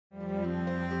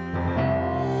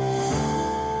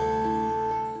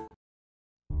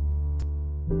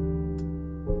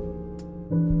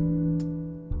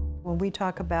we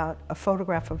talk about a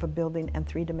photograph of a building and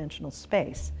three-dimensional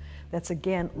space. That's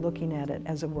again looking at it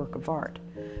as a work of art.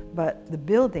 But the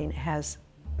building has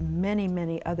many,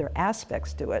 many other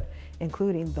aspects to it,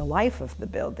 including the life of the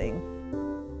building,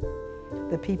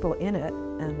 the people in it,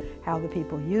 and how the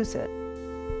people use it.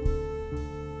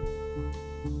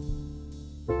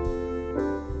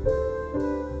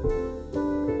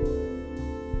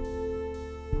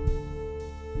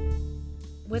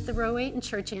 With the Rowayton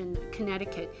Church in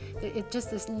Connecticut, it's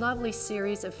just this lovely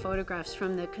series of photographs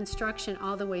from the construction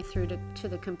all the way through to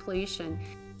the completion.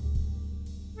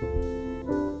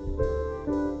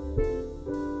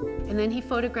 And then he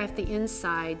photographed the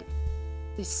inside,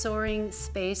 these soaring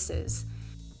spaces.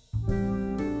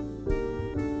 And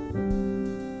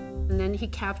then he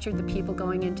captured the people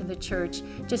going into the church,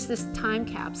 just this time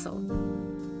capsule.